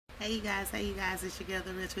Hey you guys, it's your girl,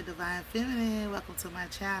 the Rich with Divine Feminine. Welcome to my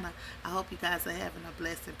channel. I hope you guys are having a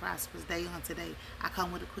blessed and prosperous day on today. I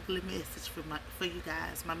come with a quick little message for you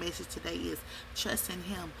guys. My message today is trust in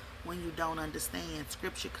Him when you don't understand.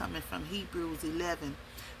 Scripture coming from Hebrews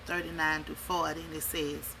 11:39-40, and it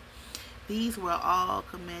says, "These were all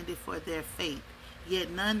commended for their faith,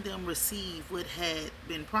 yet none of them received what had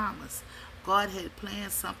been promised. God had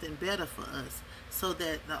planned something better for us, so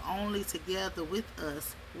that the only together with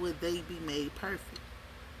us would they be made perfect."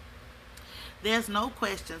 There's no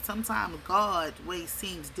question, sometimes God's way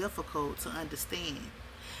seems difficult to understand.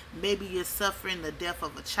 Maybe you're suffering the death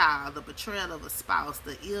of a child, the betrayal of a spouse,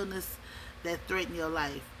 the illness that threaten your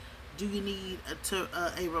life. Do you need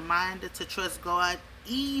a reminder to trust God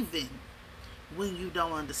even when you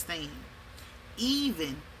don't understand?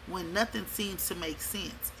 Even when nothing seems to make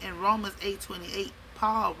sense. In Romans 8:28,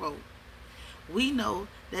 Paul wrote, "We know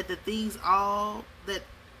that in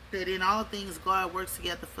all things God works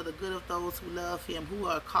together for the good of those who love Him, who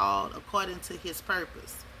are called according to His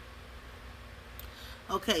purpose."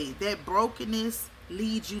 Okay, that brokenness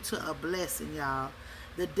leads you to a blessing, y'all.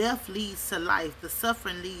 The death leads to life. The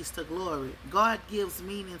suffering leads to glory. God gives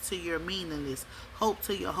meaning to your meaningless, hope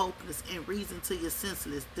to your hopeless, and reason to your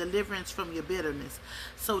senseless, deliverance from your bitterness.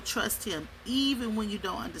 So trust Him even when you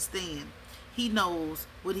don't understand. He knows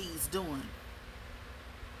what He's doing.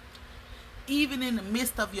 Even in the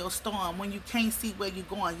midst of your storm, when you can't see where you're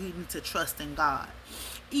going, you need to trust in God.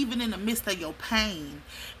 Even in the midst of your pain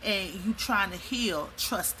and you trying to heal,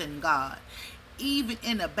 trust in God. Even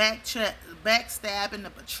in the backstabbing, the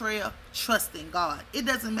betrayal, trust in God. It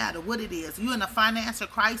doesn't matter what it is. You're in a financial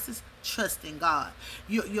crisis, trust in God.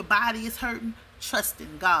 Your body is hurting, trust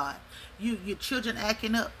in God. Your children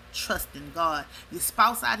acting up, trust in God. Your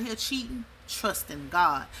spouse out here cheating, trust in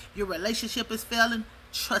God. Your relationship is failing,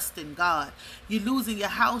 trust in God. You're losing your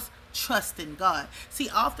house, trust in God. See,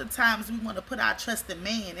 oftentimes we want to put our trust in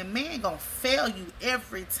man, and man gonna fail you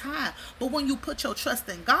every time. But when you put your trust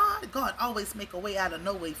in God, God always make a way out of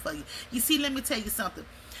no way for you. You see, let me tell you something.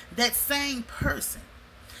 That same person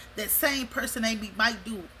might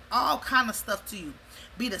do all kind of stuff to you.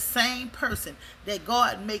 Be the same person that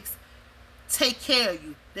God makes take care of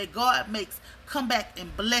you, that God makes come back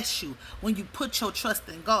and bless you when you put your trust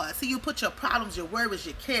in God. See, you put your problems, your worries,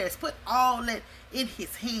 your cares, put all that in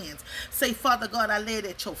His hands. Say, "Father God, I lay it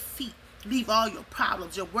at your feet." Leave all your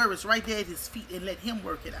problems, your worries right there at His feet and let Him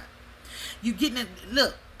work it out. You getting it,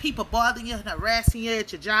 look, people bothering you and harassing you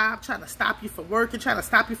at your job, trying to stop you from working, trying to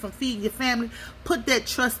stop you from feeding your family. Put that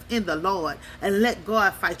trust in the Lord and let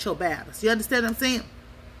God fight your battles. You understand what I'm saying?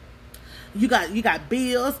 You got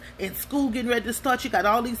bills and school getting ready to start. You got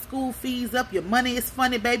all these school fees up. Your money is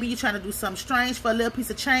funny, baby. You trying to do something strange for a little piece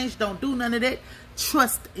of change. Don't do none of that.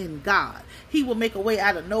 Trust in God. He will make a way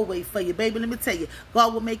out of no way for you, baby. Let me tell you,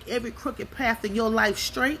 God will make every crooked path in your life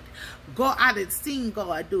straight. God, I done seen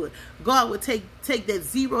God do it. God will take that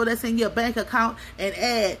zero that's in your bank account and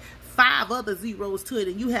add 5 other zeros to it,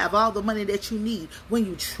 and you have all the money that you need when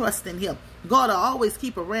you trust in Him. God will always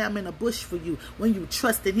keep a ram in a bush for you when you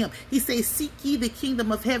trust in Him. He says, "Seek ye the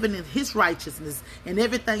kingdom of heaven and His righteousness, and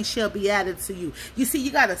everything shall be added to you." You see,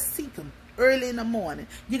 you got to seek Him early in the morning.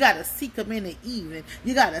 You got to seek Him in the evening.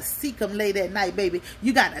 You got to seek Him late at night, baby.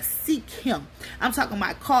 You got to seek Him. I'm talking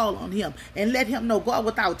about call on Him and let Him know, God,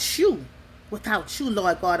 without you,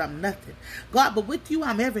 Lord God, I'm nothing. God, but with you,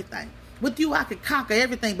 I'm everything. With you, I can conquer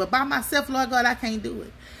everything. But by myself, Lord God, I can't do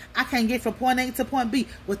it. I can't get from point A to point B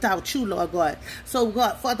without you, Lord God. So,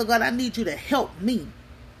 God, Father God, I need you to help me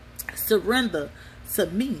surrender to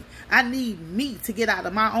me. I need me to get out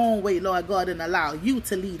of my own way, Lord God, and allow you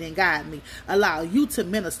to lead and guide me. Allow you to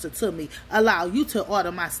minister to me. Allow you to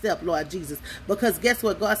order my step, Lord Jesus. Because guess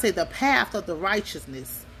what? God said, the path of the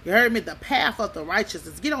righteousness. You heard me? The path of the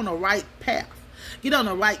righteousness. Get on the right path. Get on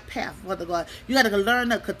the right path, Father God. You got to learn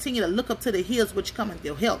to continue to look up to the hills which come with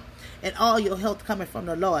your help. And all your help coming from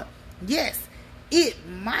the Lord. Yes, it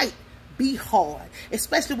might be hard.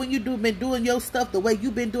 Especially when you've been doing your stuff the way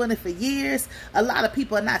you've been doing it for years. A lot of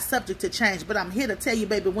people are not subject to change. But I'm here to tell you,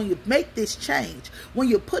 baby, when you make this change, when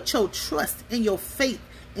you put your trust and your faith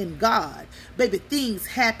in God, baby, things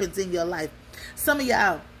happens in your life. Some of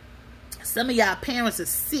y'all parents are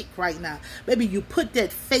sick right now. Baby, you put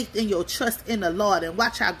that faith and your trust in the Lord and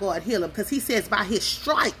watch how God heal them. Because He says by His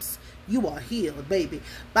stripes, you are healed, baby.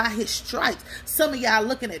 By His stripes. Some of y'all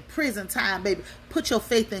looking at prison time, baby. Put your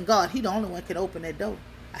faith in God. He the only one can open that door.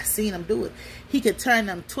 I seen Him do it. He can turn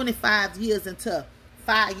them 25 years into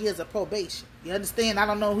 5 years of probation. You understand? I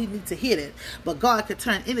don't know who needs to hear that. But God can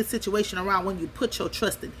turn any situation around when you put your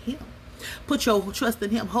trust in Him. Put your trust in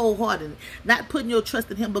him wholeheartedly. Not putting your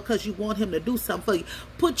trust in him because you want him to do something for you.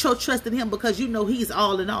 Put your trust in him because you know he's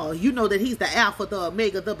all in all. You know that he's the Alpha, the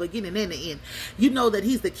Omega, the beginning and the end. You know that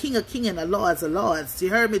he's the King of kings and the Lords of lords. You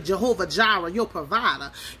heard me? Jehovah Jireh, your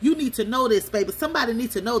provider. You need to know this, baby. Somebody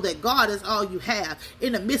needs to know that God is all you have.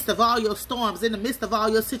 In the midst of all your storms, in the midst of all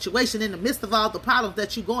your situation, in the midst of all the problems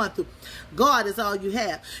that you're going through, God is all you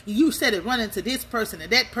have. You said it, running to this person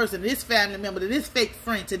and that person, this family member, to this fake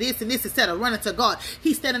friend, to this and this, instead of running to God.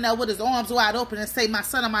 He's standing there with his arms wide open and say, my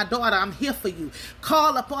son and my daughter, I'm here for you.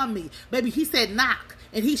 Call upon me. Baby, he said, knock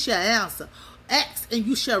and he shall answer. Ask and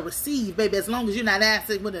you shall receive, baby, as long as you're not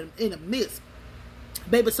asking in the midst.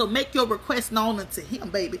 Baby, so make your request known unto him,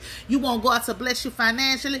 baby. You want God to bless you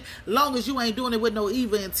financially, long as you ain't doing it with no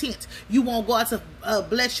evil intent. You want God to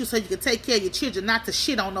bless you so you can take care of your children, not to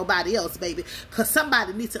shit on nobody else, baby. Because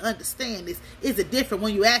somebody needs to understand this. Is it different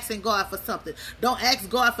when you asking God for something? Don't ask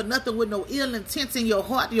God for nothing with no ill intent in your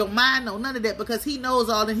heart, your mind, no none of that, because he knows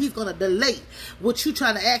all and he's going to delay what you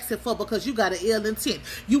trying to ask him for because you got an ill intent.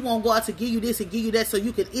 You want God to give you this and give you that so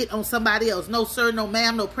you can it on somebody else. No sir, no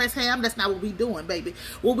ma'am, no press ham. That's not what we doing, baby.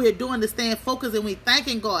 What we're doing is staying focused and we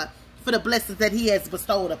thanking God for the blessings that he has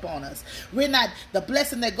bestowed upon us. We're not, the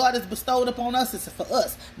blessing that God has bestowed upon us is for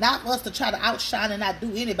us. Not for us to try to outshine and not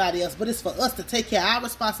do anybody else, but it's for us to take care of our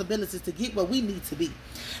responsibilities to get where we need to be.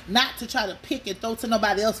 Not to try to pick and throw to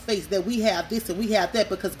nobody else's face that we have this and we have that,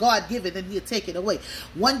 because God give it and he'll take it away.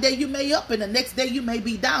 One day you may up and the next day you may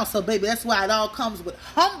be down. So baby, that's why it all comes with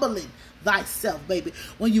humbling thyself, baby.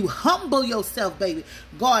 When you humble yourself, baby,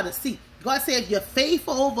 God will see. God said if you're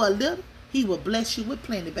faithful over a little, he will bless you with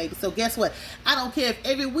plenty, baby. So guess what? I don't care if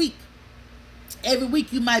every week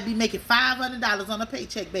you might be making $500 on a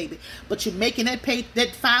paycheck, baby. But you're making that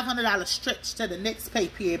 $500 stretch to the next pay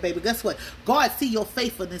period, baby. Guess what? God see your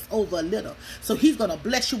faithfulness over a little. So he's going to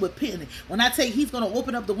bless you with plenty. When I tell you he's going to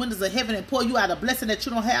open up the windows of heaven and pour you out a blessing that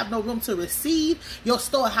you don't have no room to receive, your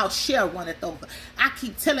storehouse shall runneth over. I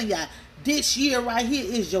keep telling y'all, this year right here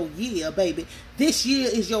is your year, baby. This year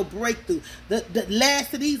is your breakthrough. The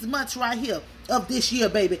last of these months right here of this year,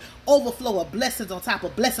 baby, overflow of blessings on top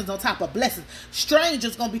of blessings on top of blessings.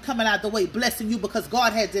 Strangers gonna be coming out the way blessing you because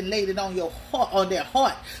God has then laid it on your heart, on their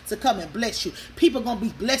heart, to come and bless you. People gonna be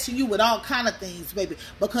blessing you with all kind of things, baby,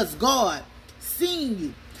 because God seen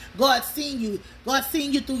you. God seen you. God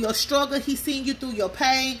seen you through your struggle. He seen you through your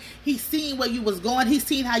pain. He seen where you was going. He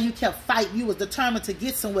seen how you kept fighting. You was determined to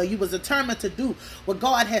get somewhere. You was determined to do what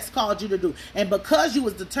God has called you to do. And because you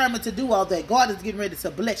was determined to do all that, God is getting ready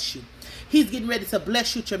to bless you. He's getting ready to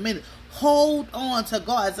bless you tremendously. Hold on to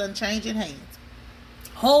God's unchanging hands.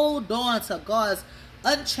 Hold on to God's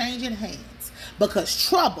unchanging hands. Because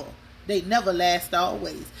trouble, they never last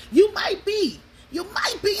always. You might be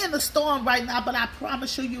in a storm right now, but I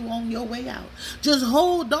promise you're on your way out. Just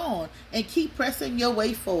hold on and keep pressing your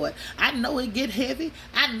way forward. I know it get heavy.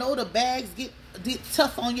 I know the bags get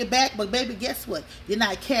tough on your back, but baby, guess what? You're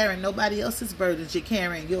not carrying nobody else's burdens. You're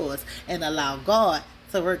carrying yours. And allow God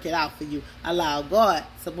to work it out for you. Allow God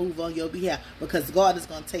to move on your behalf, because God is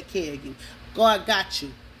going to take care of you. God got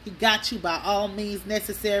you. He got you by all means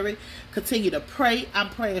necessary. Continue to pray. I'm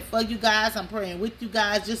praying for you guys. I'm praying with you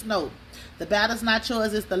guys. Just know the battle's not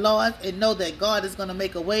yours, it's the Lord's. And know that God is going to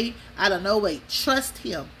make a way out of no way. Trust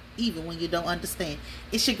him even when you don't understand.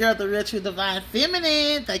 It's your girl, the Real True Divine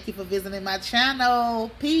Feminine. Thank you for visiting my channel.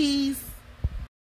 Peace.